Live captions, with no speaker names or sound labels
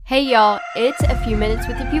Hey y'all, it's A Few Minutes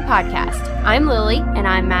with the Pew podcast. I'm Lily. And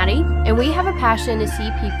I'm Maddie. And we have a passion to see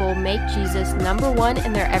people make Jesus number one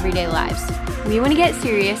in their everyday lives. We want to get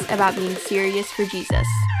serious about being serious for Jesus.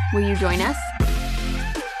 Will you join us?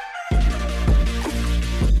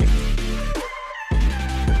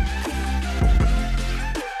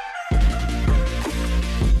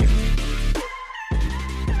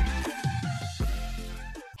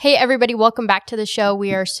 Hey everybody, welcome back to the show.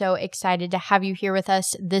 We are so excited to have you here with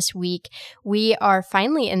us this week. We are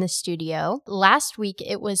finally in the studio. Last week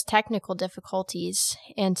it was technical difficulties,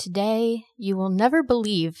 and today you will never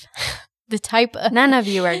believe the type of... None of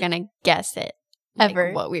you are going to guess it.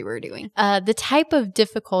 Ever. What we were doing. The type of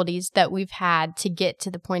difficulties that we've had to get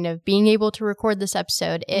to the point of being able to record this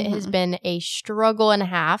episode, it has been a struggle and a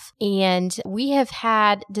half. And we have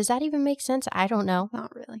had, does that even make sense? I don't know.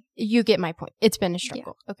 Not really. You get my point. It's been a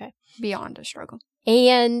struggle. Yeah. Okay. Beyond a struggle.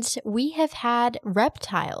 And we have had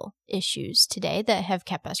reptile issues today that have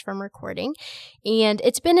kept us from recording. And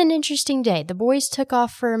it's been an interesting day. The boys took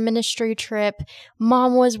off for a ministry trip.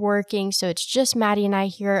 Mom was working, so it's just Maddie and I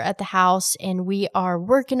here at the house, and we are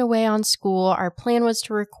working away on school. Our plan was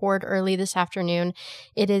to record early this afternoon.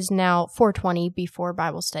 It is now 4:20 before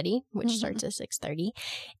Bible study, which starts at 6:30.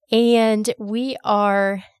 And we've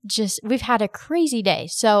had a crazy day.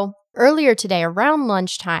 So earlier today, around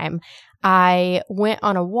lunchtime, I went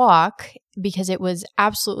on a walk because it was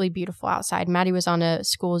absolutely beautiful outside. Maddie was on a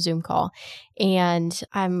school Zoom call, and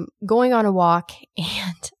I'm going on a walk,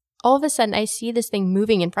 and all of a sudden I see this thing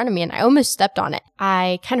moving in front of me, and I almost stepped on it.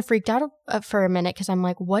 I kind of freaked out for a minute because I'm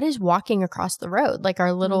like, what is walking across the road? Like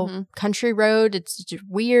our little country road. It's just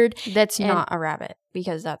weird. That's not a rabbit,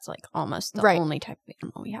 because that's like almost the only type of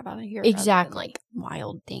animal we have out of here. Exactly. Like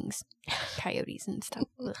wild things, coyotes and stuff.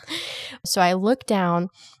 So I look down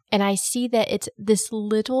and I see that it's this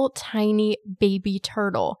little tiny baby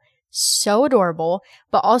turtle. So adorable,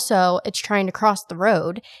 but also it's trying to cross the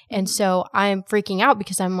road. And so I'm freaking out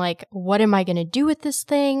because I'm like, what am I going to do with this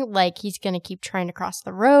thing? Like, he's going to keep trying to cross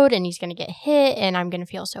the road and he's going to get hit and I'm going to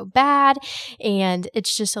feel so bad. And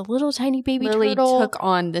it's just a little tiny baby turtle. Lily took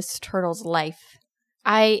on this turtle's life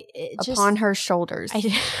upon her shoulders.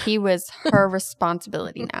 He was her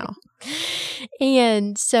responsibility now.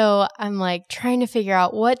 And so I'm like trying to figure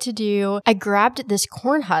out what to do. I grabbed this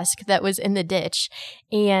corn husk that was in the ditch,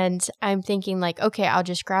 and I'm thinking like, okay, I'll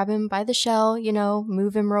just grab him by the shell,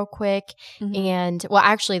 move him real quick. And well,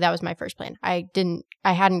 actually that was my first plan. I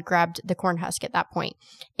hadn't grabbed the corn husk at that point.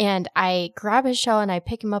 And I grab his shell and I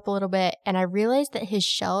pick him up a little bit, and I realized that his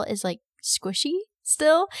shell is like squishy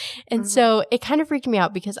still. And so it kind of freaked me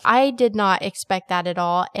out because I did not expect that at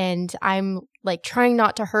all. And I'm like trying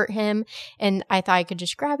not to hurt him. And I thought I could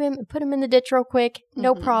just grab him and put him in the ditch real quick.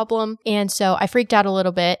 No problem. And so I freaked out a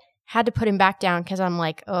little bit, had to put him back down because I'm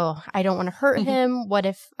like, oh, I don't want to hurt him. What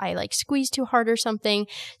if I like squeeze too hard or something?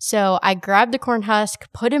 So I grabbed the corn husk,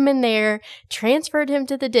 put him in there, transferred him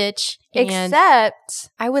to the ditch. Except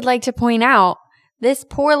I would like to point out this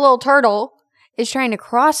poor little turtle is trying to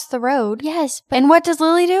cross the road. Yes. And what does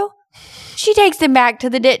Lily do? She takes him back to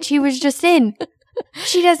the ditch he was just in.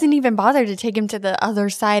 She doesn't even bother to take him to the other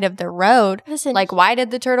side of the road. Listen, like, why did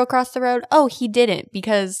the turtle cross the road? Oh, he didn't,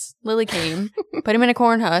 because Lily came, put him in a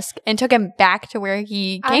corn husk, and took him back to where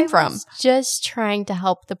he came from. I was just trying to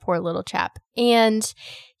help the poor little chap. And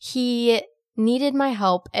he needed my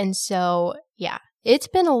help. And so, yeah, it's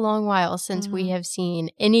been a long while since we have seen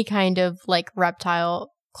any kind of like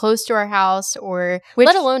reptile close to our house, or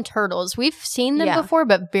let alone turtles. We've seen them before,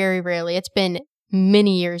 but very rarely. It's been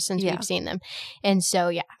many years since we've seen them. And so,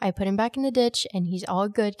 yeah, I put him back in the ditch and he's all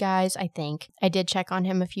good, guys, I think. I did check on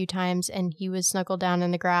him a few times and he was snuggled down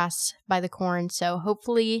in the grass by the corn. So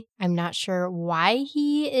hopefully, I'm not sure why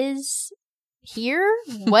he is here,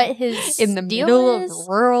 what his in the deal middle is, of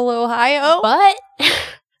rural Ohio. But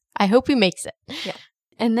I hope he makes it. Yeah.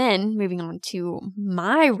 And then moving on to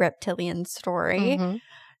my reptilian story.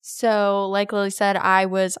 So like Lily said, I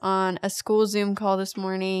was on a school Zoom call this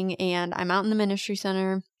morning and I'm out in the ministry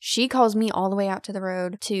center. She calls me all the way out to the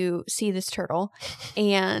road to see this turtle.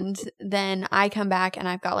 And then I come back and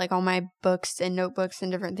I've got like all my books and notebooks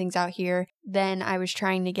and different things out here. Then I was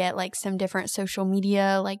trying to get like some different social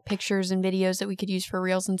media, like pictures and videos that we could use for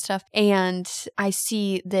reels and stuff. And I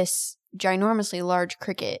see this ginormously large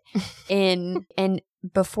cricket and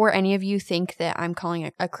before any of you think that I'm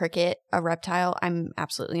calling a cricket a reptile, I'm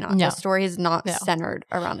absolutely not. No. The story is not centered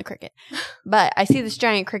around the cricket. But I see this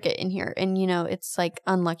giant cricket in here, and it's like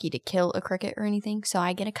unlucky to kill a cricket or anything. So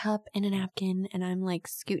I get a cup and a napkin, and I'm like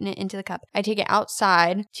scooting it into the cup. I take it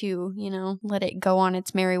outside to, let it go on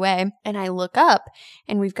its merry way. And I look up,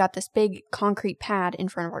 and we've got this big concrete pad in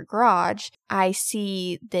front of our garage. I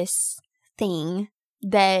see this thing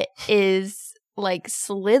that is like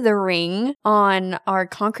slithering on our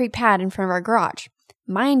concrete pad in front of our garage.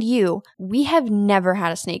 Mind you, we have never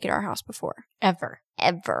had a snake at our house before. Ever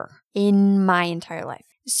in my entire life.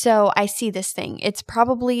 So I see this thing. It's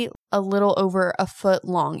probably a little over a foot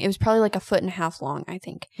long. It was probably like 1.5 feet long, I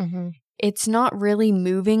think. Mm-hmm. It's not really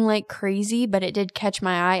moving like crazy, but it did catch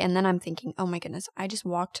my eye. And then I'm thinking, oh my goodness, I just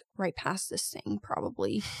walked right past this thing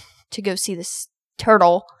probably to go see this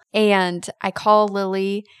turtle. And I call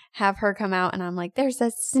Lily, have her come out, and I'm like, there's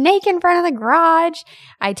a snake in front of the garage.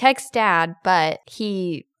 I text Dad, but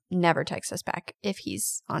he never texts us back if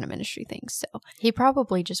he's on a ministry thing. So he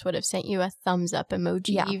probably just would have sent you a thumbs up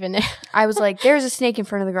emoji even if I was like, there's a snake in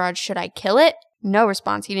front of the garage. Should I kill it? No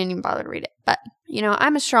response. He didn't even bother to read it. But,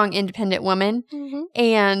 I'm a strong, independent woman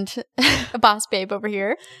and a boss babe over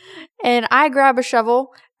here. And I grab a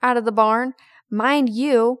shovel out of the barn. Mind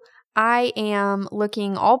you, I am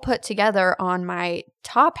looking all put together on my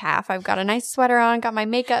top half. I've got a nice sweater on, got my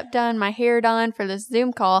makeup done, my hair done for this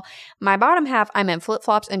Zoom call. My bottom half, I'm in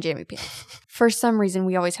flip-flops and jammy pants. For some reason,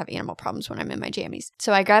 we always have animal problems when I'm in my jammies.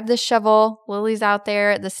 So I grab this shovel. Lily's out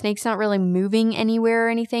there. The snake's not really moving anywhere or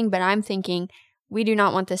anything, but I'm thinking we do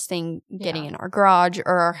not want this thing getting in our garage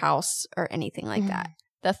or our house or anything like that.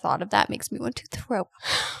 The thought of that makes me want to throw up.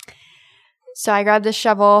 So I grabbed the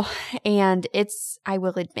shovel, and it's, I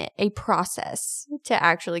will admit, a process to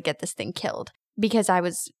actually get this thing killed. Because I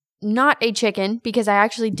was not a chicken, because I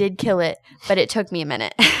actually did kill it, but it took me a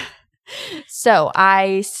minute. So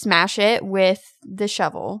I smash it with the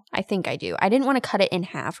shovel. I think I do. I didn't want to cut it in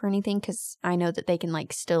half or anything, because I know that they can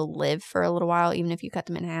still live for a little while, even if you cut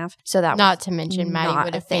them in half. So that not to mention Maddie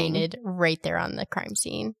would have fainted right there on the crime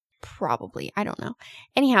scene. Probably. I don't know.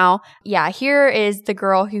 Anyhow, here is the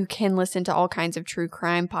girl who can listen to all kinds of true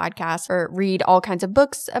crime podcasts or read all kinds of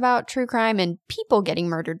books about true crime and people getting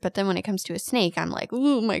murdered. But then when it comes to a snake, I'm like,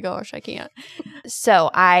 oh my gosh, I can't.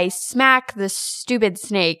 So I smack the stupid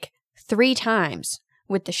snake 3 times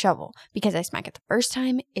with the shovel, because I smack it the first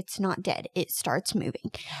time, it's not dead. It starts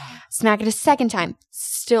moving. Smack it a second time,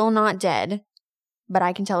 still not dead, but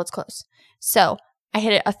I can tell it's close. So I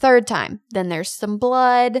hit it a third time. Then there's some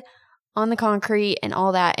blood on the concrete and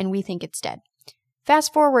all that, and we think it's dead.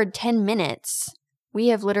 Fast forward 10 minutes, we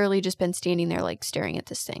have literally just been standing there staring at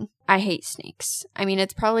this thing. I hate snakes. I mean,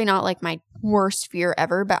 it's probably not my worst fear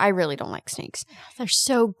ever, but I really don't like snakes. They're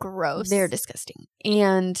so gross. They're disgusting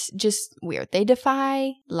and just weird. They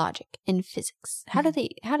defy logic and physics. How do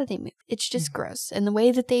they move? It's just gross. And the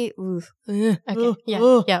way that they okay.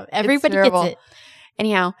 Yeah. Everybody gets it.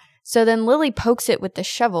 Anyhow, so then Lily pokes it with the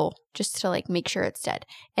shovel just to make sure it's dead.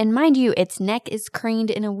 And mind you, its neck is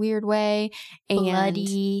craned in a weird way. And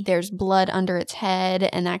bloody. There's blood under its head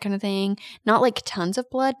and that kind of thing. Not tons of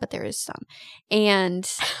blood, but there is some. And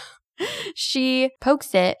she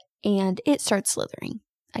pokes it and it starts slithering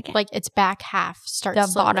again. Its back half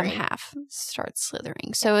starts slithering. The bottom half starts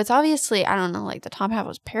slithering. So it's obviously, I don't know, the top half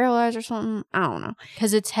was paralyzed or something. I don't know.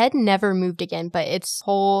 Because its head never moved again, but its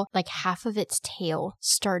whole, half of its tail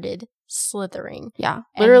started slithering. Yeah.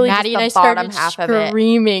 Literally and Maddie just and I the started bottom half of it.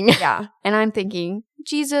 Screaming. Yeah. And I'm thinking,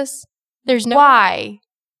 Jesus, there's no why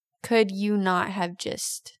could you not have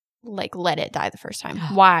just let it die the first time?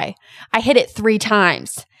 Why? I hit it 3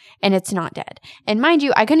 times and it's not dead. And mind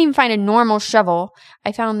you, I couldn't even find a normal shovel.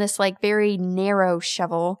 I found this very narrow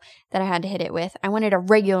shovel that I had to hit it with. I wanted a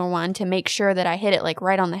regular one to make sure that I hit it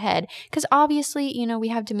right on the head. Because obviously, we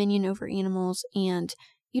have dominion over animals and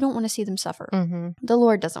you don't want to see them suffer. Mm-hmm. The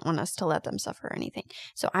Lord doesn't want us to let them suffer or anything.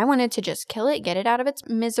 So I wanted to just kill it, get it out of its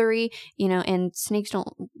misery, and snakes don't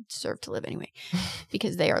deserve to live anyway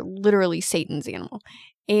because they are literally Satan's animal.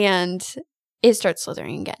 And it starts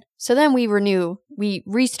slithering again. So then we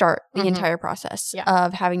restart the entire process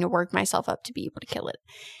of having to work myself up to be able to kill it.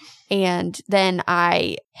 And then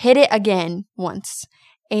I hit it again once.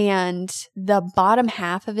 And the bottom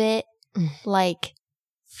half of it,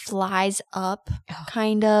 flies up,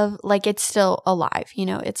 kind of. It's still alive.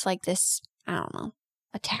 It's this, I don't know,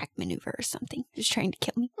 attack maneuver or something. Just trying to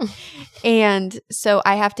kill me. And so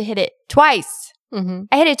I have to hit it twice. Mm-hmm.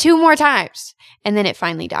 I hit it 2 more times and then it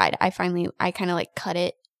finally died. I kind of cut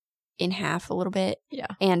it in half a little bit. Yeah.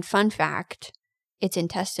 And fun fact, its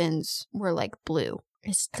intestines were like blue.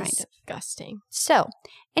 It's disgusting. So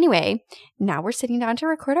anyway, now we're sitting down to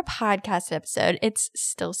record a podcast episode. It's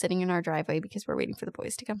still sitting in our driveway because we're waiting for the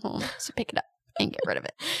boys to come home to pick it up and get rid of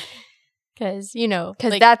it. Because,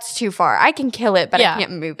 that's too far. I can kill it, but I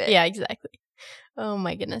can't move it. Yeah, exactly. Oh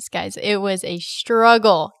my goodness, guys. It was a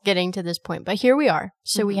struggle getting to this point, but here we are.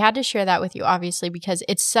 So we had to share that with you, obviously, because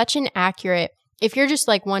it's such an accurate, if you're just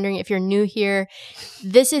like wondering if you're new here,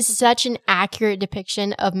 this is such an accurate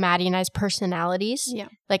depiction of Maddie and I's personalities. Yeah.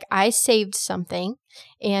 Like I saved something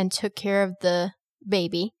and took care of the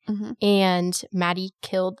baby, and Maddie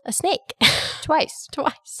killed a snake. Twice,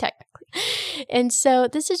 technically. And so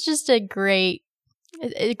this is just a great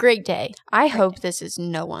day. I hope this is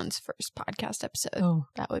no one's first podcast episode. Oh,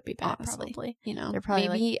 that would be bad, honestly. probably. They're probably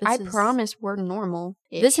maybe I promise we're normal.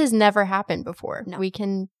 This has never happened before. No. We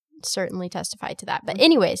can certainly testify to that. But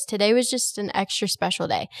anyways, today was just an extra special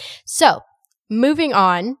day. So moving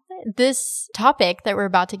on, this topic that we're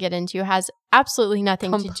about to get into has absolutely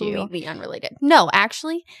nothing to do. Completely unrelated. No,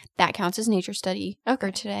 actually, that counts as nature study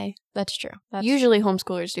for today. That's true. Usually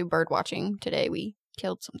homeschoolers do bird watching. Today we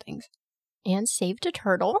killed some things. And saved a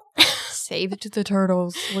turtle. Saved the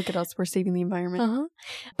turtles. Look at us. We're saving the environment.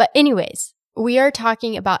 But anyways, we are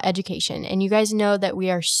talking about education, and you guys know that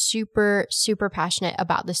we are super, super passionate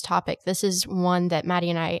about this topic. This is one that Maddie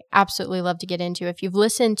and I absolutely love to get into. If you've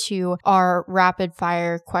listened to our rapid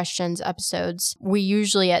fire questions episodes, we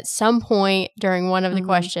usually at some point during one of the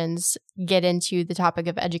questions get into the topic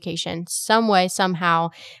of education. Some way, somehow,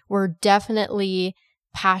 we're definitely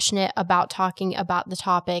passionate about talking about the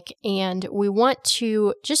topic, and we want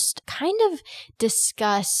to just kind of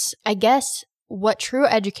discuss, I guess, what true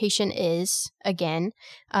education is. Again,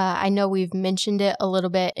 I know we've mentioned it a little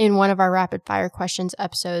bit in one of our rapid fire questions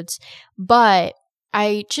episodes, but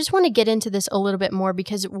I just want to get into this a little bit more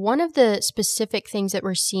because one of the specific things that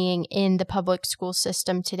we're seeing in the public school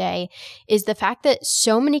system today is the fact that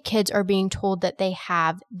so many kids are being told that they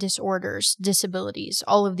have disorders, disabilities,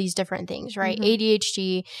 all of these different things, right?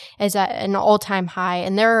 ADHD is at an all-time high,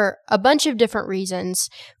 and there are a bunch of different reasons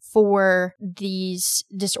for these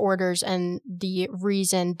disorders and the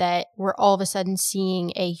reason that we're all of a sudden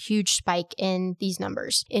seeing a huge spike in these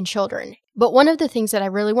numbers in children. But one of the things that I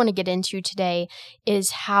really want to get into today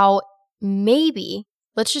is how maybe,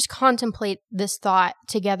 let's just contemplate this thought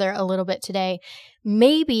together a little bit today.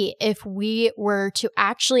 Maybe if we were to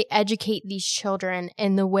actually educate these children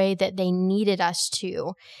in the way that they needed us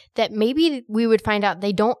to, that maybe we would find out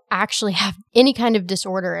they don't actually have any kind of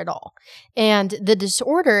disorder at all. And the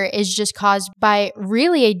disorder is just caused by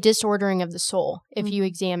really a disordering of the soul, if you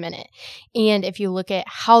examine it. And if you look at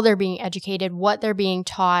how they're being educated, what they're being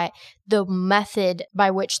taught, the method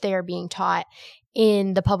by which they are being taught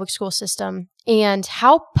in the public school system, and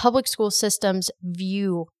how public school systems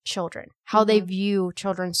view children, how they view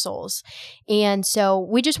children's souls. And so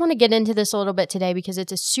we just want to get into this a little bit today because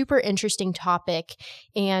it's a super interesting topic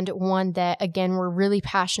and one that, again, we're really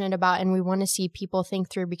passionate about and we want to see people think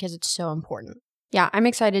through because it's so important. Yeah, I'm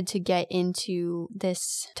excited to get into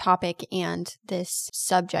this topic and this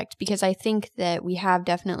subject because I think that we have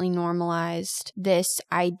definitely normalized this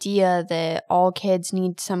idea that all kids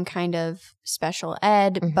need some kind of special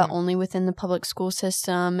ed, but only within the public school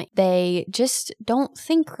system. They just don't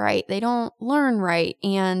think right. They don't learn right.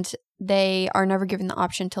 And they are never given the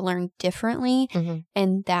option to learn differently.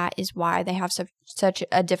 And that is why they have such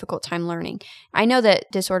a difficult time learning. I know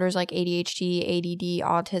that disorders like ADHD, ADD,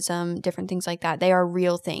 autism, different things like that, they are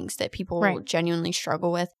real things that people genuinely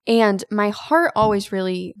struggle with. And my heart always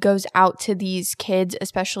really goes out to these kids,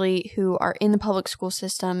 especially who are in the public school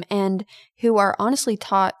system and who are honestly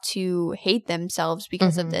taught to hate themselves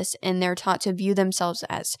because of this. And they're taught to view themselves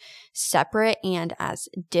as separate and as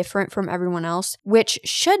different from everyone else, which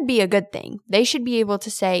should be a good thing. They should be able to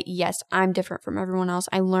say, yes, I'm different from everyone else.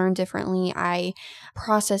 I learn differently. I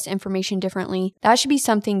process information differently. That should be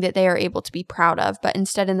something that they are able to be proud of. But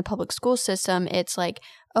instead in the public school system, it's like,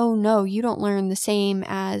 oh no, you don't learn the same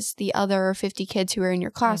as the other 50 kids who are in your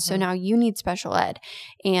class. So now you need special ed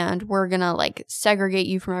and we're going to like segregate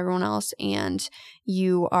you from everyone else and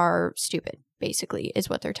you are stupid, basically, is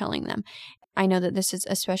what they're telling them. I know that this is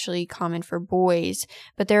especially common for boys,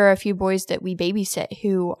 but there are a few boys that we babysit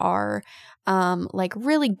who are like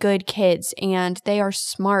really good kids and they are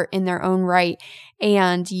smart in their own right.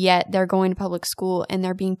 And yet they're going to public school and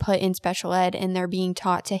they're being put in special ed and they're being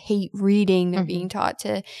taught to hate reading. They're being taught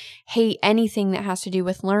to hate anything that has to do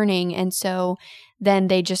with learning. And so then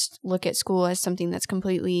they just look at school as something that's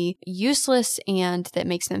completely useless and that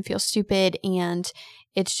makes them feel stupid. And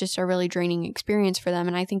it's just a really draining experience for them.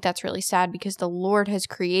 And I think that's really sad because the Lord has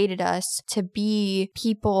created us to be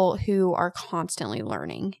people who are constantly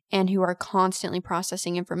learning and who are constantly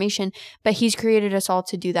processing information, but He's created us all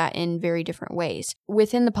to do that in very different ways.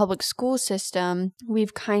 Within the public school system,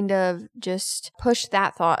 we've kind of just pushed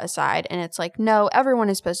that thought aside, and it's like, no, everyone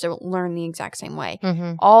is supposed to learn the exact same way.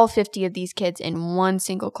 All 50 of these kids in one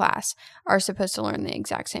single class are supposed to learn the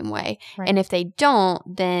exact same way. Right. And if they don't,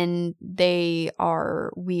 then they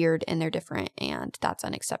are weird and they're different, and that's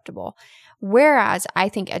unacceptable. Whereas I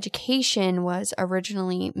think education was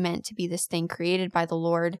originally meant to be this thing created by the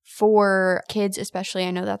Lord for kids, especially.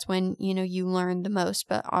 I know that's when, you learn the most,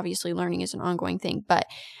 but obviously learning is an ongoing thing. But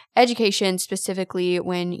education, specifically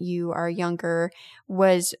when you are younger,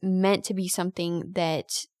 was meant to be something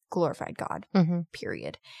that glorified God,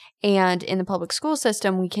 period. And in the public school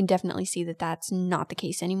system, we can definitely see that that's not the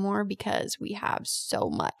case anymore because we have so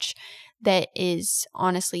much that is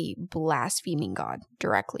honestly blaspheming God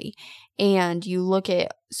directly. And you look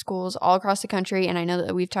at schools all across the country, and I know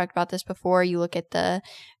that we've talked about this before, you look at the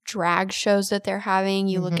drag shows that they're having,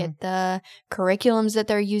 you look at the curriculums that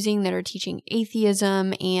they're using that are teaching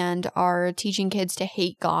atheism and are teaching kids to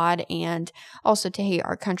hate God and also to hate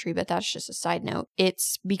our country, but that's just a side note.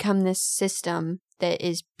 It's become this system that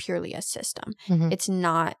is purely a system. It's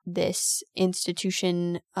not this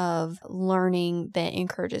institution of learning that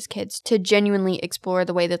encourages kids to genuinely explore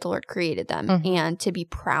the way that the Lord created them and to be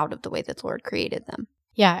proud of the way that the Lord created them.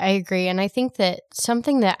 Yeah, I agree. And I think that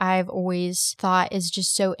something that I've always thought is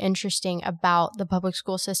just so interesting about the public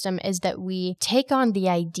school system is that we take on the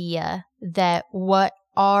idea that what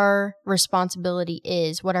our responsibility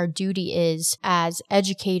is, what our duty is as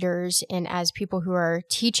educators and as people who are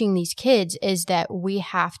teaching these kids is that we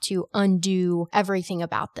have to undo everything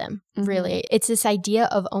about them. Really, it's this idea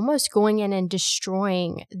of almost going in and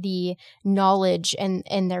destroying the knowledge and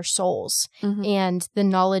their souls and the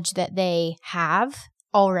knowledge that they have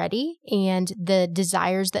already and the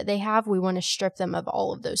desires that they have. We want to strip them of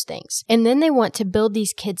all of those things. And then they want to build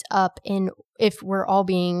these kids up in, if we're all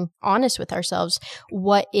being honest with ourselves,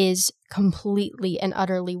 what is completely and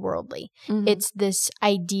utterly worldly. It's this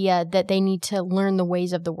idea that they need to learn the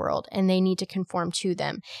ways of the world and they need to conform to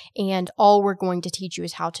them. And all we're going to teach you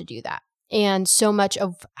is how to do that. And so much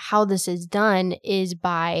of how this is done is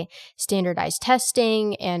by standardized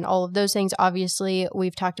testing and all of those things. Obviously,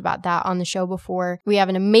 we've talked about that on the show before. We have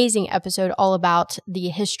an amazing episode all about the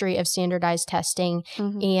history of standardized testing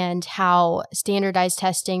and how standardized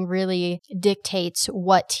testing really dictates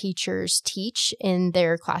what teachers teach in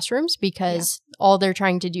their classrooms because all they're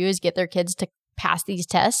trying to do is get their kids to pass these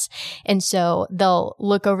tests. And so they'll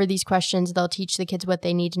look over these questions, they'll teach the kids what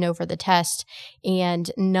they need to know for the test. And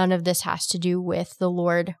none of this has to do with the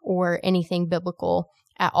Lord or anything biblical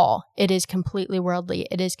at all. It is completely worldly.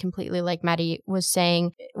 It is completely, like Maddie was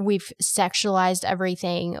saying, we've sexualized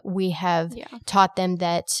everything. We have taught them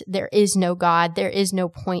that there is no God. There is no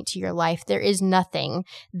point to your life. There is nothing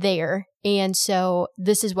there. And so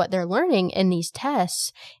this is what they're learning in these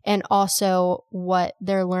tests and also what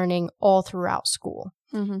they're learning all throughout school.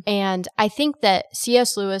 And I think that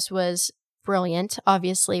C.S. Lewis was brilliant,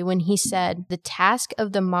 obviously, when he said, "The task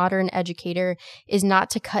of the modern educator is not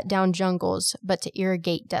to cut down jungles, but to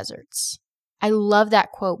irrigate deserts." I love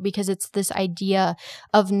that quote because it's this idea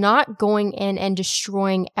of not going in and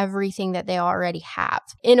destroying everything that they already have.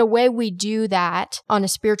 In a way, we do that on a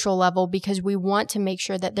spiritual level because we want to make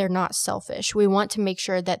sure that they're not selfish. We want to make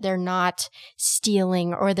sure that they're not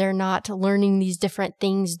stealing or they're not learning these different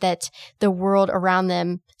things that the world around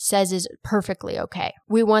them says is perfectly okay.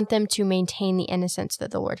 We want them to maintain the innocence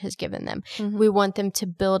that the Lord has given them. We want them to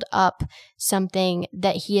build up something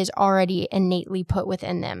that He has already innately put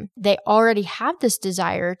within them. They already have this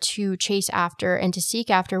desire to chase after and to seek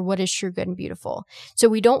after what is true, good, and beautiful. So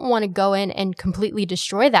we don't want to go in and completely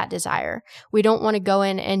destroy that desire. We don't want to go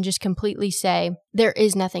in and just completely say, there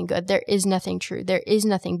is nothing good, there is nothing true, there is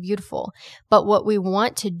nothing beautiful. But what we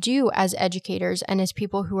want to do as educators and as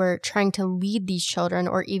people who are trying to lead these children,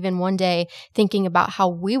 or even one day thinking about how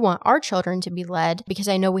we want our children to be led, because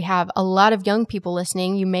I know we have a lot of young people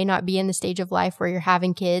listening. You may not be in the stage of life where you're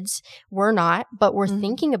having kids. We're not, but we're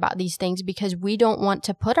thinking about these things because we don't want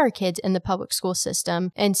to put our kids in the public school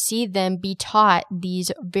system and see them be taught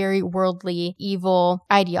these very worldly, evil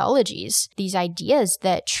ideologies, these ideas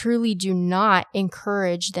that truly do not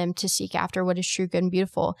encourage them to seek after what is true, good, and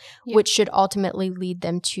beautiful, which should ultimately lead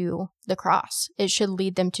them to the cross. It should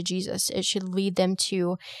lead them to Jesus. It should lead them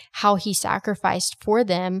to how He sacrificed for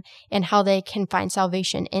them and how they can find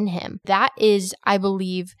salvation in Him. That is, I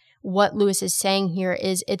believe, what Lewis is saying here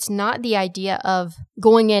is it's not the idea of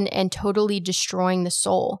going in and totally destroying the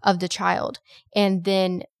soul of the child and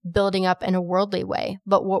then building up in a worldly way.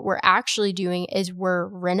 But what we're actually doing is we're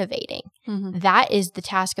renovating. Mm-hmm. That is the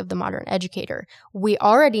task of the modern educator. We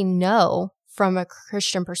already know from a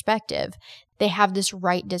Christian perspective, they have this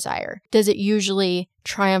right desire. Does it usually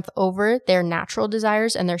triumph over their natural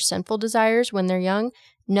desires and their sinful desires when they're young?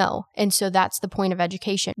 No. And so that's the point of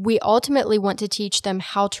education. We ultimately want to teach them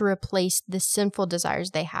how to replace the sinful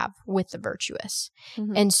desires they have with the virtuous.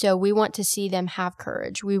 Mm-hmm. And so we want to see them have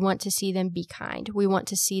courage. We want to see them be kind. We want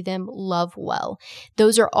to see them love well.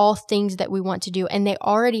 Those are all things that we want to do. And they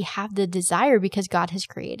already have the desire because God has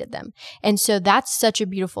created them. And so that's such a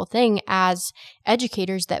beautiful thing as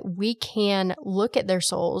educators that we can look at their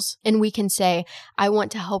souls and we can say, I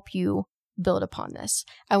want to help you build upon this.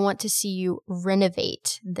 I want to see you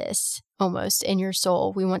renovate this almost in your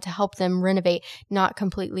soul. We want to help them renovate, not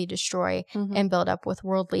completely destroy and build up with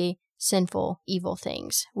worldly, sinful, evil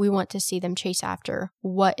things. We want to see them chase after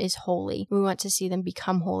what is holy. We want to see them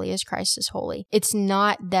become holy as Christ is holy. It's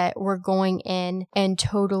not that we're going in and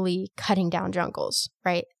totally cutting down jungles,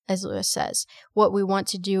 right? As Lewis says, what we want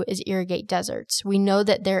to do is irrigate deserts. We know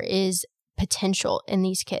that there is potential in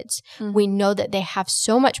these kids. Mm-hmm. We know that they have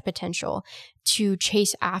so much potential to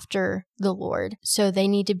chase after the Lord. So they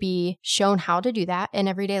need to be shown how to do that in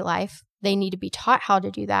everyday life. They need to be taught how to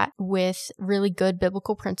do that with really good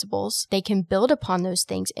biblical principles. They can build upon those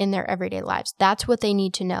things in their everyday lives. That's what they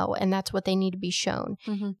need to know, and that's what they need to be shown.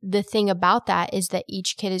 Mm-hmm. The thing about that is that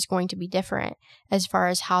each kid is going to be different as far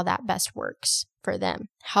as how that best works for them,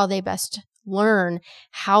 how they best learn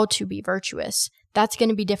how to be virtuous. That's going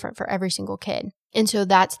to be different for every single kid. And so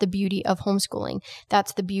that's the beauty of homeschooling.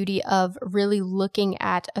 That's the beauty of really looking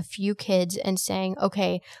at a few kids and saying,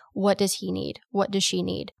 okay, what does he need? What does she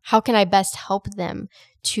need? How can I best help them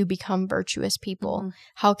to become virtuous people? Mm-hmm.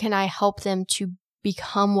 How can I help them to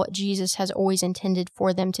become what Jesus has always intended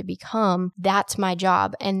for them to become? That's my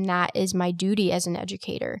job. And that is my duty as an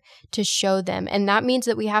educator to show them. And that means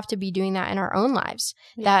that we have to be doing that in our own lives.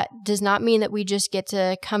 Yeah. That does not mean that we just get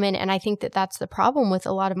to come in. And I think that that's the problem with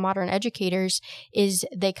a lot of modern educators is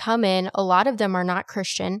they come in, a lot of them are not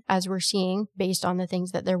Christian, as we're seeing based on the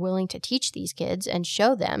things that they're willing to teach these kids and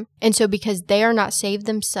show them. And so because they are not saved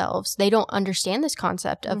themselves, they don't understand this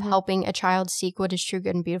concept of helping a child seek what is true,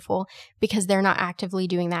 good, and beautiful because they're not actively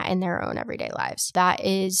doing that in their own everyday lives. That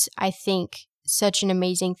is, I think, such an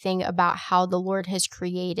amazing thing about how the Lord has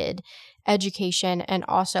created education and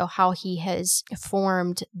also how he has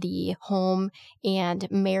formed the home and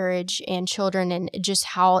marriage and children and just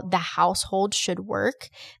how the household should work,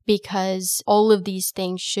 because all of these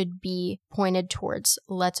things should be pointed towards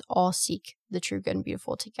let's all seek the true, good, and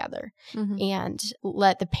beautiful together. And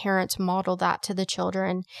let the parents model that to the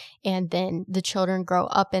children. And then the children grow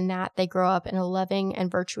up in that. They grow up in a loving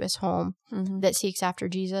and virtuous home that seeks after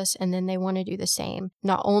Jesus. And then they want to do the same.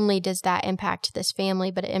 Not only does that impact this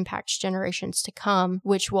family, but it impacts generations to come,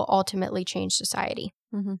 which will ultimately change society.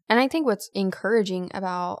 And I think what's encouraging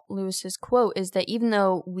about Lewis's quote is that even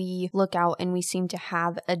though we look out and we seem to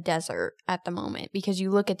have a desert at the moment, because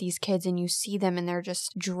you look at these kids and you see them and they're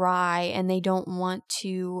just dry and they don't want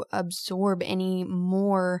to absorb any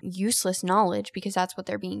more useless knowledge because that's what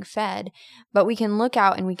they're being fed. But we can look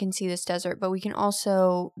out and we can see this desert, but we can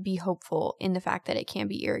also be hopeful in the fact that it can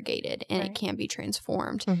be irrigated and it can be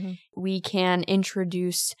transformed. We can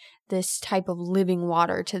introduce this type of living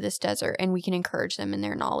water to this desert, and we can encourage them in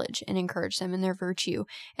their knowledge and encourage them in their virtue.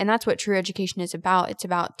 And that's what true education is about. It's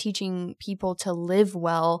about teaching people to live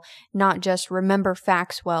well, not just remember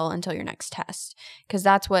facts well until your next test, because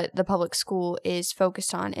that's what the public school is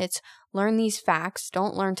focused on. It's learn these facts,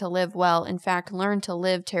 don't learn to live well. In fact, learn to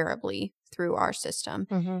live terribly through our system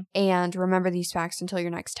and remember these facts until your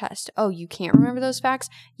next test. Oh, you can't remember those facts?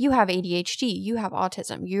 You have ADHD, you have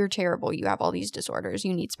autism, you're terrible, you have all these disorders,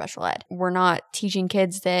 you need special ed. We're not teaching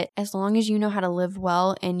kids that as long as you know how to live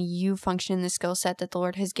well and you function in the skill set that the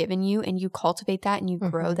Lord has given you and you cultivate that and you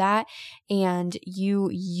grow that and you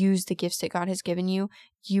use the gifts that God has given you,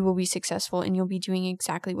 you will be successful and you'll be doing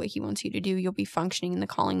exactly what he wants you to do. You'll be functioning in the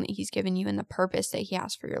calling that he's given you and the purpose that he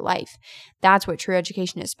has for your life. That's what true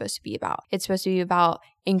education is supposed to be about. It's supposed to be about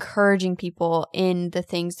encouraging people in the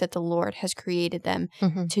things that the Lord has created them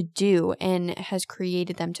to do and has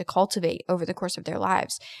created them to cultivate over the course of their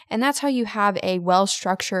lives. And that's how you have a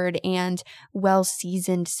well-structured and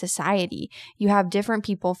well-seasoned society. You have different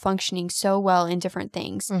people functioning so well in different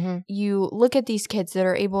things. You look at these kids that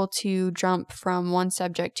are able to jump from one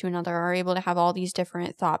subject to another, are able to have all these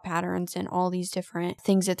different thought patterns and all these different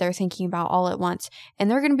things that they're thinking about all at once. And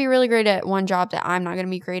they're going to be really great at one job that I'm not going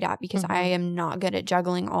to be great at because I am not good at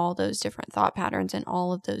juggling all those different thought patterns and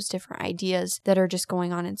all of those different ideas that are just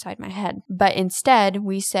going on inside my head. But instead,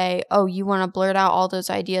 we say, oh, you want to blurt out all those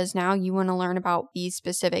ideas now? You want to learn about these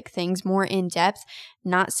specific things more in depth?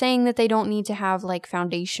 Not saying that they don't need to have like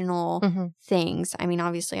foundational things. I mean,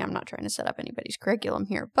 obviously, I'm not trying to set up anybody's curriculum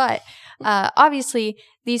here, but obviously,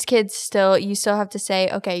 these kids you still have to say,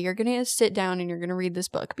 okay, you're going to sit down and you're going to read this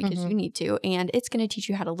book because you need to, and it's going to teach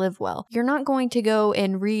you how to live well. You're not going to go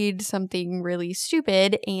and read something really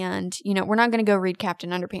stupid and, we're not going to go read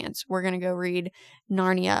Captain Underpants. We're going to go read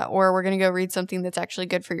Narnia, or we're going to go read something that's actually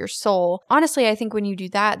good for your soul. Honestly, I think when you do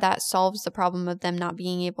that, that solves the problem of them not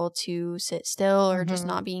being able to sit still or just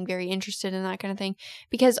not being very interested in that kind of thing.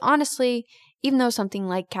 Because honestly, even though something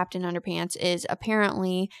like Captain Underpants is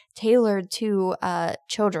apparently tailored to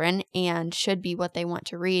children and should be what they want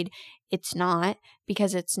to read, it's not,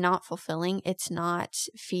 because it's not fulfilling, it's not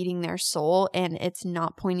feeding their soul, and it's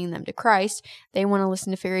not pointing them to Christ. They want to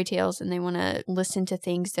listen to fairy tales, and they want to listen to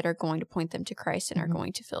things that are going to point them to Christ and are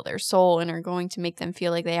going to fill their soul and are going to make them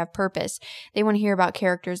feel like they have purpose. They want to hear about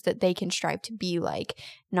characters that they can strive to be like,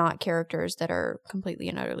 not characters that are completely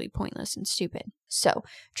and utterly pointless and stupid. So,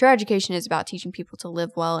 true education is about teaching people to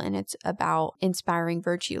live well, and it's about inspiring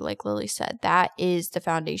virtue, like Lily said. That is the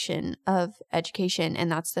foundation of education,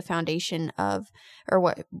 and that's the foundation of, or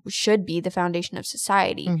what should be the foundation of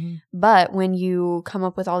society. But when you come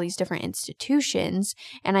up with all these different institutions,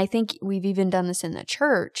 and I think we've even done this in the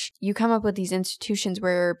church, you come up with these institutions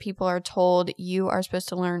where people are told you are supposed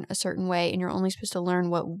to learn a certain way and you're only supposed to learn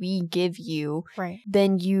what we give you,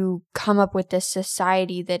 then you come up with this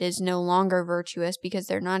society that is no longer virtuous because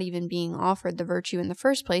they're not even being offered the virtue in the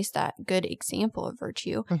first place, that good example of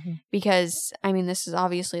virtue. Because, I mean, this is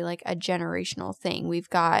obviously like a generational thing. We've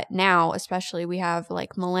got now, especially, we have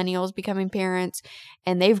like millennials becoming parents,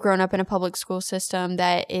 and they've grown up in a public school system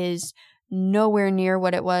that is nowhere near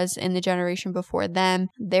what it was in the generation before them.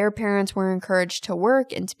 Their parents were encouraged to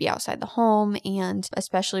work and to be outside the home, and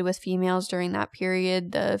especially with females during that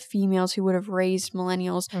period, the females who would have raised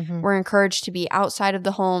millennials were encouraged to be outside of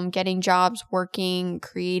the home, getting jobs, working,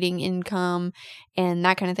 creating income, and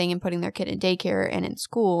that kind of thing, and putting their kid in daycare and in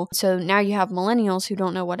school. So now you have millennials who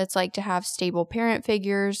don't know what it's like to have stable parent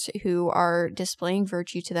figures who are displaying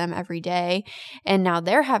virtue to them every day, and now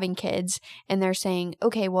they're having kids, and they're saying,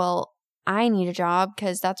 okay, well, I need a job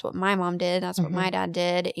because that's what my mom did, that's what my dad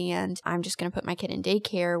did, and I'm just going to put my kid in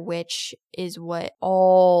daycare, which is what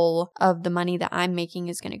all of the money that I'm making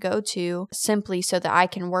is going to go to, simply so that I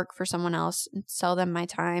can work for someone else and sell them my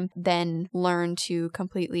time, then learn to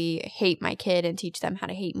completely hate my kid and teach them how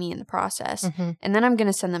to hate me in the process. And then I'm going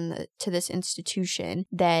to send them to this institution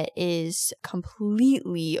that is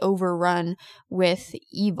completely overrun with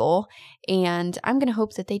evil, and I'm going to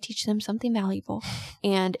hope that they teach them something valuable.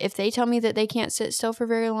 And if they tell me that they can't sit still for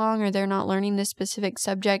very long, or they're not learning this specific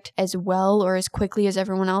subject as well or as quickly as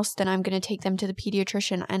everyone else, then I'm going to take them to the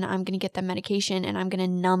pediatrician and I'm going to get them medication and I'm going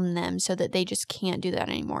to numb them so that they just can't do that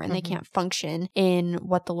anymore and they can't function in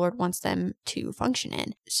what the Lord wants them to function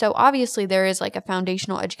in. So obviously there is like a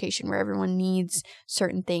foundational education where everyone needs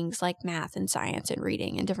certain things like math and science and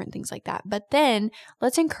reading and different things like that. But then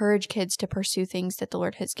let's encourage kids to pursue things that the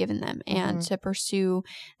Lord has given them and to pursue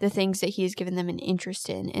the things that He has given them an interest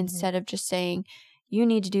in, instead of just saying, you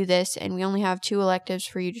need to do this and we only have 2 electives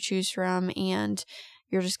for you to choose from, and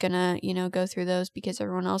you're just going to, go through those because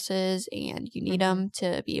everyone else is, and you need them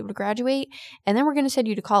to be able to graduate. And then we're going to send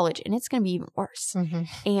you to college, and it's going to be even worse.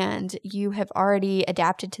 And you have already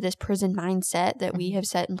adapted to this prison mindset that we have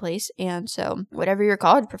set in place. And so whatever your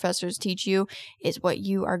college professors teach you is what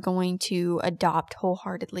you are going to adopt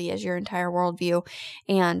wholeheartedly as your entire worldview.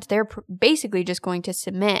 And they're basically just going to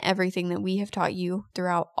cement everything that we have taught you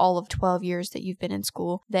throughout all of 12 years that you've been in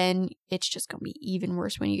school. Then it's just going to be even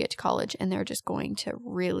worse when you get to college, and they're just going to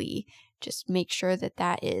really just make sure that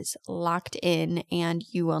that is locked in and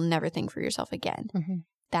you will never think for yourself again.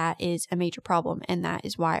 that is a major problem. And that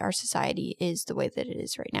is why our society is the way that it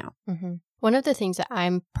is right now. Mm-hmm. One of the things that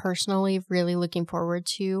I'm personally really looking forward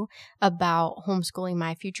to about homeschooling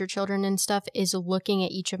my future children and stuff is looking at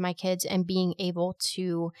each of my kids and being able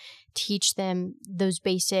to teach them those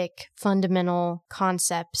basic fundamental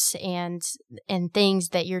concepts and things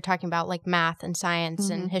that you're talking about, like math and science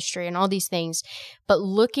and history and all these things, but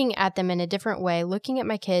looking at them in a different way, looking at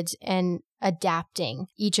my kids and adapting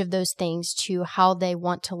each of those things to how they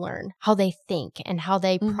want to learn, how they think, and how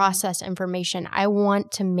they process information. I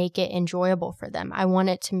want to make it enjoyable for them. I want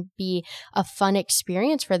it to be a fun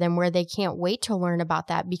experience for them where they can't wait to learn about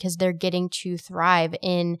that because they're getting to thrive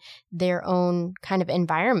in their own kind of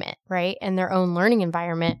environment, right? And their own learning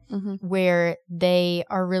environment where they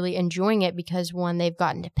are really enjoying it because, one, they've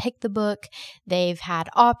gotten to pick the book, they've had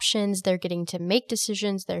options, they're getting to make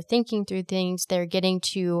decisions, they're thinking through things, they're getting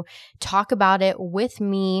to talk about it with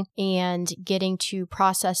me and getting to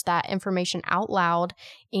process that information out loud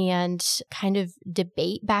and kind of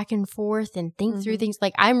debate back and forth and think through things.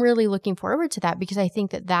 Like, I'm really looking forward to that because I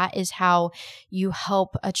think that that is how you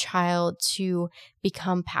help a child to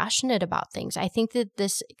become passionate about things. I think that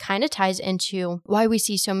this kind of ties into why we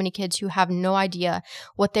see so many kids who have no idea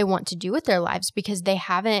what they want to do with their lives because they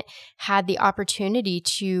haven't had the opportunity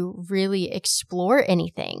to really explore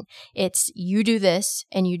anything. It's you do this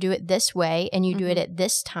and you do it this way and you do it at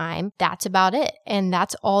this time. That's about it. And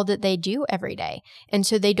that's all that they do every day. And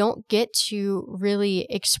so they don't get to really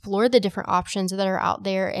explore the different options that are out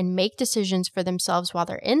there and make decisions for themselves while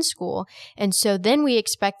they're in school. And so then we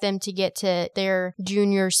expect them to get to their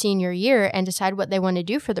junior, senior year and decide what they want to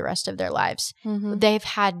do for the rest of their lives. They've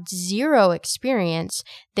had zero experience.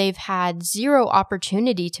 They've had zero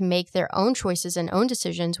opportunity to make their own choices and own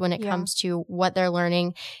decisions when it comes to what they're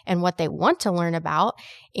learning and what they want to learn about,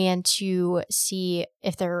 and to see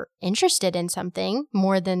if they're interested in something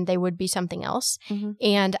more than they would be something else.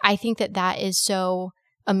 And I think that that is so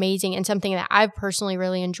amazing, and something that I've personally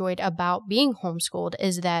really enjoyed about being homeschooled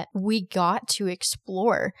is that we got to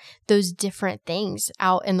explore those different things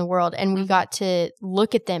out in the world, and we got to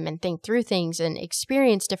look at them and think through things and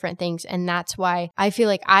experience different things. And that's why I feel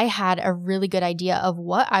like I had a really good idea of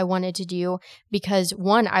what I wanted to do because,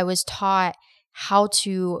 one, I was taught how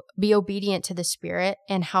to be obedient to the Spirit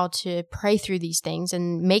and how to pray through these things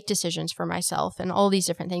and make decisions for myself and all these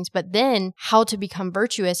different things, but then how to become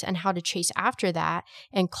virtuous and how to chase after that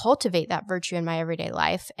and cultivate that virtue in my everyday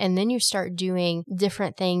life. And then you start doing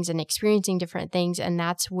different things and experiencing different things. And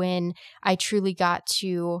that's when I truly got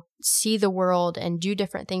to see the world and do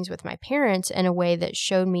different things with my parents in a way that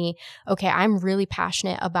showed me, okay, I'm really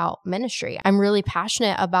passionate about ministry. I'm really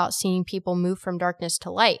passionate about seeing people move from darkness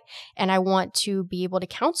to light. And I want to be able to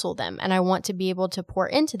counsel them. And I want to be able to pour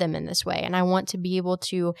into them in this way. And I want to be able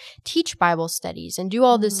to teach Bible studies and do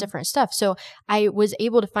all this different stuff. So I was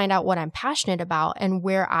able to find out what I'm passionate about and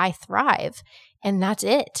where I thrive. And that's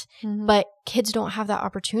it. But kids don't have that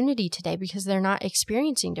opportunity today because they're not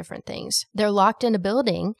experiencing different things. They're locked in a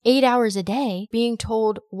building 8 hours a day being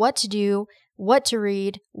told what to do, what to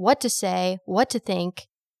read, what to say, what to think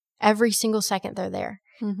every single second they're there.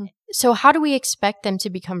 So how do we expect them to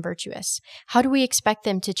become virtuous? How do we expect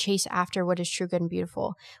them to chase after what is true, good, and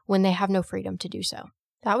beautiful when they have no freedom to do so?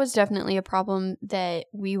 That was definitely a problem that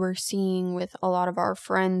we were seeing with a lot of our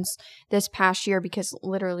friends this past year because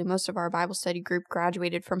literally most of our Bible study group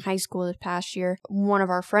graduated from high school this past year. One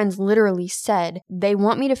of our friends literally said, they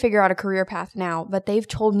want me to figure out a career path now, but they've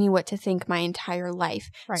told me what to think my entire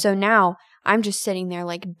life. Right. So now I'm just sitting there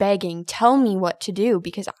like begging, tell me what to do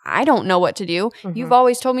because I don't know what to do. You've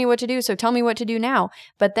always told me what to do, so tell me what to do now.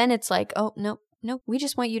 But then it's like, oh, no, we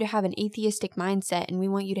just want you to have an atheistic mindset and we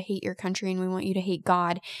want you to hate your country and we want you to hate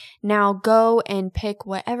God. Now go and pick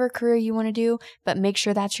whatever career you want to do, but make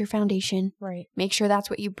sure that's your foundation. Right. Make sure that's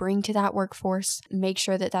what you bring to that workforce. Make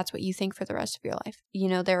sure that that's what you think for the rest of your life. You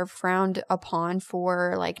know, they're frowned upon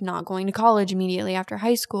for like not going to college immediately after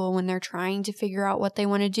high school when they're trying to figure out what they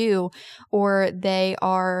want to do, or they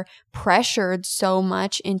are pressured so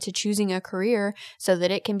much into choosing a career so that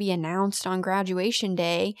it can be announced on graduation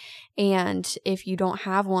day. And if you don't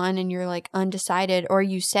have one and you're like undecided, or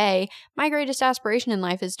you say, my greatest aspiration in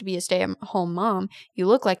life is to be a stay-at-home mom, you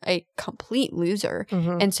look like a complete loser.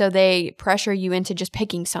 And so they pressure you into just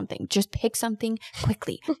picking something. Just pick something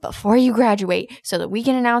quickly before you graduate so that we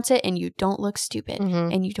can announce it and you don't look stupid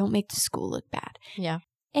and you don't make the school look bad. Yeah.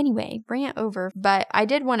 Anyway, rant over. But I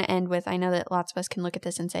did want to end with, I know that lots of us can look at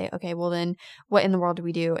this and say, okay, well then what in the world do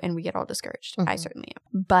we do? And we get all discouraged. I certainly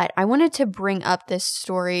am. But I wanted to bring up this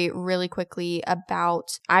story really quickly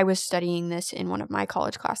about, I was studying this in one of my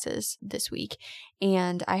college classes this week,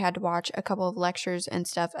 and I had to watch a couple of lectures and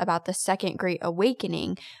stuff about the Second Great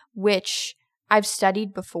Awakening, which I've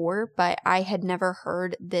studied before, but I had never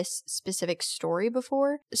heard this specific story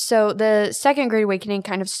before. So the Second Great Awakening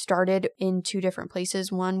kind of started in two different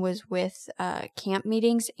places. One was with camp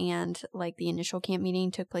meetings, and like the initial camp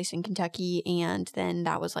meeting took place in Kentucky, and then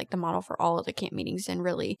that was like the model for all of the camp meetings, and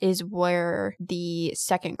really is where the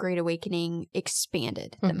Second Great Awakening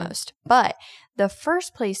expanded the most. But the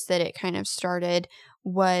first place that it kind of started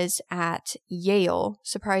was at Yale,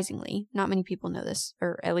 surprisingly. Not many people know this,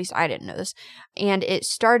 or at least I didn't know this. And it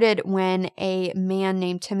started when a man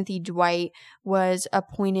named Timothy Dwight was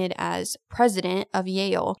appointed as president of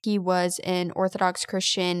Yale. He was an Orthodox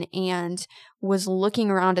Christian and was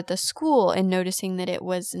looking around at the school and noticing that it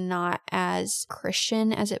was not as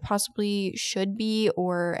Christian as it possibly should be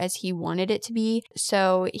or as he wanted it to be.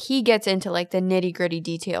 So he gets into like the nitty-gritty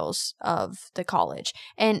details of the college.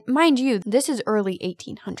 And mind you, this is early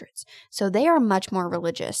 1800s. So they are much more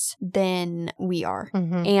religious than we are.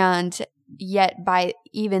 And yet by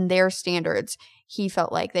even their standards, he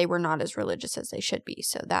felt like they were not as religious as they should be.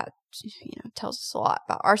 So that, tells us a lot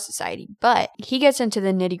about our society. But he gets into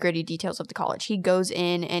the nitty-gritty details of the college. He goes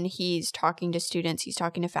in and he's talking to students, he's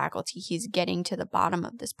talking to faculty, he's getting to the bottom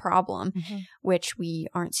of this problem, which we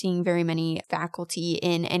aren't seeing very many faculty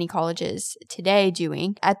in any colleges today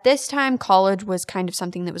doing. At this time, college was kind of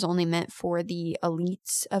something that was only meant for the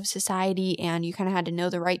elites of society, and you kind of had to know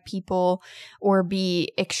the right people or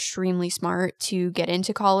be extremely smart to get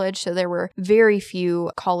into college. So there were very few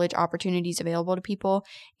college opportunities available to people,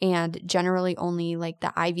 and generally only like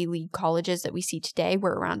the Ivy League colleges that we see today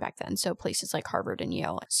were around back then. So places like Harvard and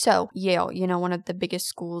Yale. So Yale, one of the biggest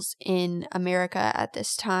schools in America at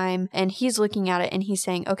this time. And he's looking at it and he's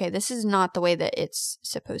saying, okay, this is not the way that it's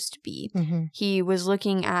supposed to be. He was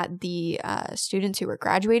looking at the students who were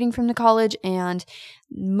graduating from the college, and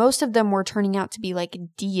most of them were turning out to be like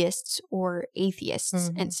deists or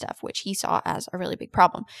atheists and stuff, which he saw as a really big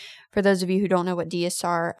problem. For those of you who don't know what deists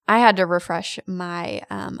are, I had to refresh my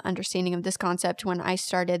understanding of this concept when I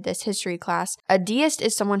started this history class. A deist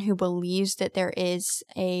is someone who believes that there is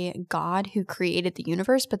a God who created the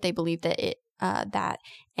universe, but they believe that that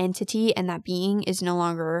entity and that being is no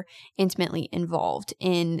longer intimately involved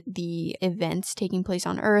in the events taking place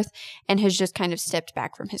on Earth and has just kind of stepped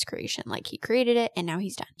back from his creation. Like he created it and now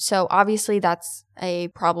he's done. So obviously that's a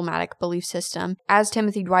problematic belief system. As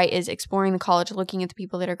Timothy Dwight is exploring the college, looking at the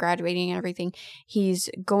people that are graduating and everything, he's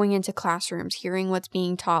going into classrooms, hearing what's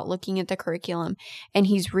being taught, looking at the curriculum, and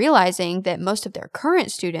he's realizing that most of their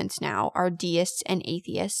current students now are deists and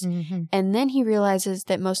atheists. And then he realizes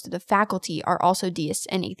that most of the faculty are also deists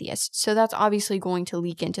and atheists. So that's obviously going to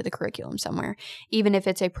leak into the curriculum somewhere. Even if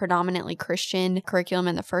it's a predominantly Christian curriculum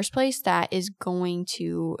in the first place, that is going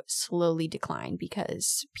to slowly decline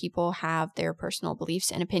because people have their personal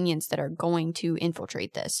beliefs and opinions that are going to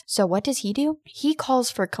infiltrate this. So what does he do? He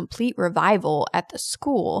calls for complete revival at the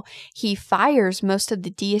school. He fires most of the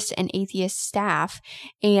deist and atheist staff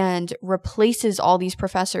and replaces all these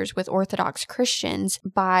professors with Orthodox Christians.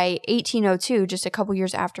 By 1802, just a couple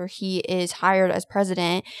years after he is hired as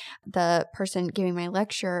president, the person giving my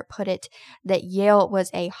lecture put it that Yale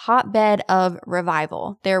was a hotbed of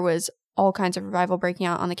revival. There was all kinds of revival breaking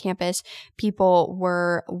out on the campus. People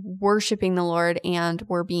were worshiping the Lord and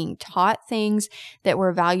were being taught things that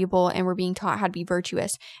were valuable and were being taught how to be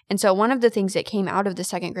virtuous. And so one of the things that came out of the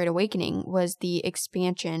Second Great Awakening was the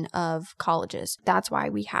expansion of colleges. That's why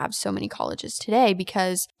we have so many colleges today,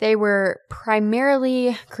 because they were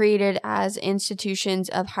primarily created as institutions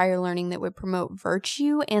of higher learning that would promote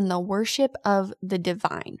virtue and the worship of the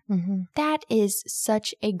divine. That is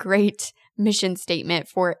such a great mission statement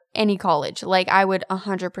for any college. Like I would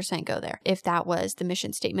 100% go there if that was the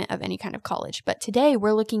mission statement of any kind of college. But today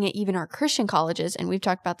we're looking at even our Christian colleges, and we've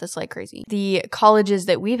talked about this like crazy. The colleges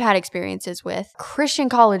that we've had experiences with, Christian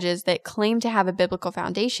colleges that claim to have a biblical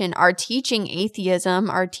foundation, are teaching atheism,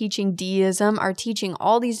 are teaching deism, are teaching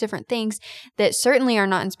all these different things that certainly are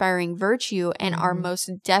not inspiring virtue and are most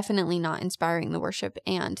definitely not inspiring the worship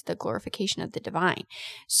and the glorification of the divine.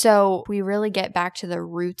 So we really get back to the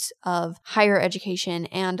roots of higher education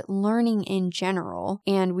and learning in general.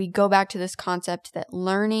 And we go back to this concept that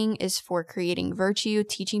learning is for creating virtue,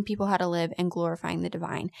 teaching people how to live, and glorifying the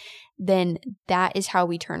divine. then that is how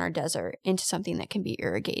we turn our desert into something that can be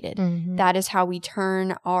irrigated. Mm-hmm. That is how we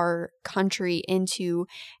turn our country into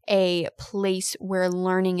a place where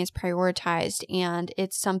learning is prioritized, and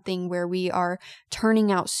it's something where we are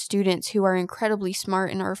turning out students who are incredibly smart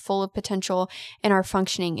and are full of potential and are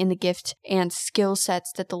functioning in the gift and skill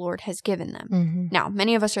sets that the Lord has given them. Mm-hmm. Now,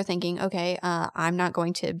 many of us are thinking, okay, I'm not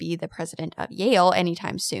going to be the president of Yale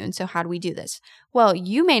anytime soon, so how do we do this? Well,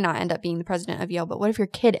 you may not end up being the president of Yale, but what if your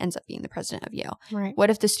kid ends up being the president of Yale? Right. What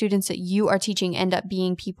if the students that you are teaching end up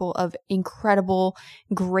being people of incredible,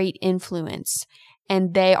 great influence,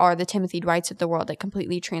 and they are the Timothy Dwights of the world that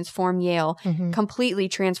completely transform Yale, Mm-hmm. completely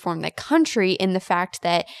transform the country, in the fact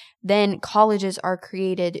that then colleges are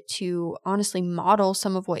created to honestly model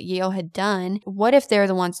some of what Yale had done. What if they're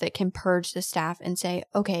the ones that can purge the staff and say,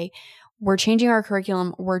 okay, we're changing our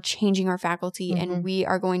curriculum, we're changing our faculty, Mm-hmm. and we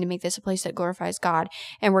are going to make this a place that glorifies God,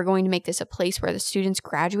 and we're going to make this a place where the students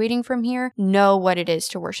graduating from here know what it is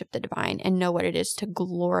to worship the divine, and know what it is to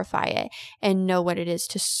glorify it, and know what it is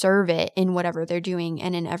to serve it in whatever they're doing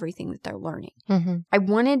and in everything that they're learning. Mm-hmm. I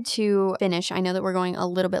wanted to finish. I know that we're going a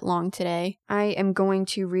little bit long today. I am going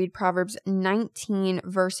to read Proverbs 19,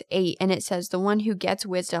 verse 8, and it says, "The one who gets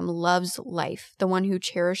wisdom loves life. The one who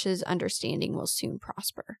cherishes understanding will soon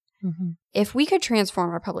prosper." Mm-hmm. If we could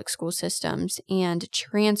transform our public school systems and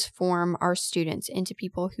transform our students into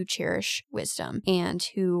people who cherish wisdom and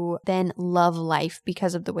who then love life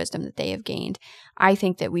because of the wisdom that they have gained, I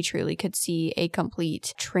think that we truly could see a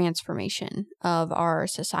complete transformation of our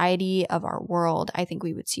society, of our world. I think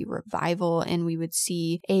we would see revival, and we would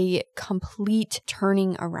see a complete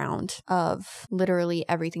turning around of literally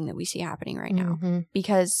everything that we see happening right now. Mm-hmm.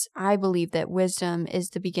 Because I believe that wisdom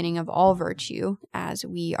is the beginning of all virtue, as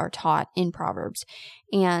we are taught in Proverbs.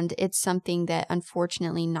 And it's something that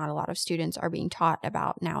unfortunately not a lot of students are being taught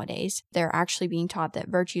about nowadays. They're actually being taught that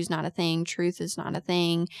virtue is not a thing, truth is not a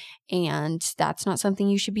thing, and that's not something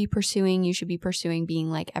you should be pursuing. You should be pursuing being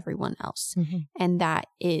like everyone else. Mm-hmm. And that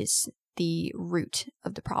is the root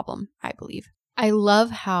of the problem, I believe. I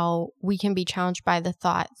love how we can be challenged by the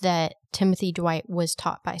thought that Timothy Dwight was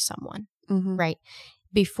taught by someone, Mm-hmm. right?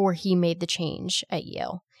 Before he made the change at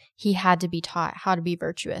Yale, he had to be taught how to be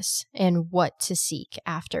virtuous and what to seek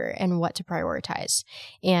after and what to prioritize.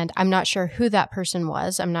 And I'm not sure who that person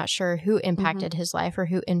was. I'm not sure who impacted his life or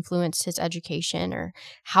who influenced his education or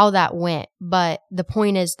how that went. But the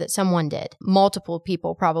point is that someone did. Multiple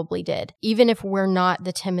people probably did. Even if we're not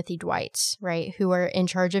the Timothy Dwights, right, who are in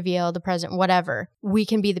charge of Yale, the president, whatever, we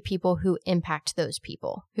can be the people who impact those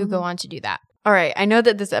people who go on to do that. All right, I know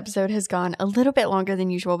that this episode has gone a little bit longer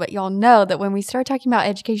than usual, but y'all know that when we start talking about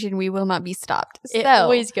education, we will not be stopped. It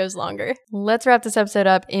always goes longer. Let's wrap this episode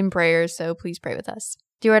up in prayers, so please pray with us.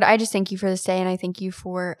 Dear Lord, I just thank you for this day, and I thank you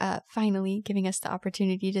for finally giving us the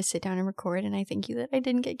opportunity to sit down and record, and I thank you that I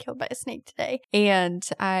didn't get killed by a snake today. And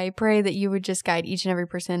I pray that you would just guide each and every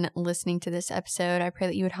person listening to this episode. I pray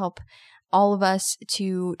that you would help all of us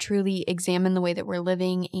to truly examine the way that we're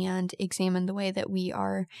living and examine the way that we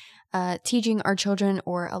are teaching our children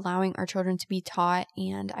or allowing our children to be taught.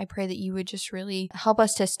 And I pray that you would just really help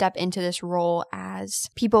us to step into this role as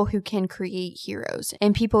people who can create heroes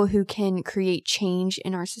and people who can create change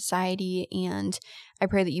in our society. And I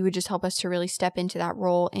pray that you would just help us to really step into that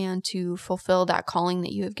role and to fulfill that calling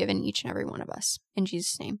that you have given each and every one of us. In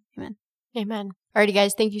Jesus' name, amen. Amen. Alrighty,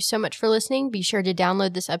 guys, thank you so much for listening. Be sure to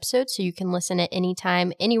download this episode so you can listen at any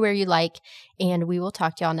time, anywhere you like, and we will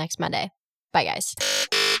talk to y'all next Monday. Bye, guys.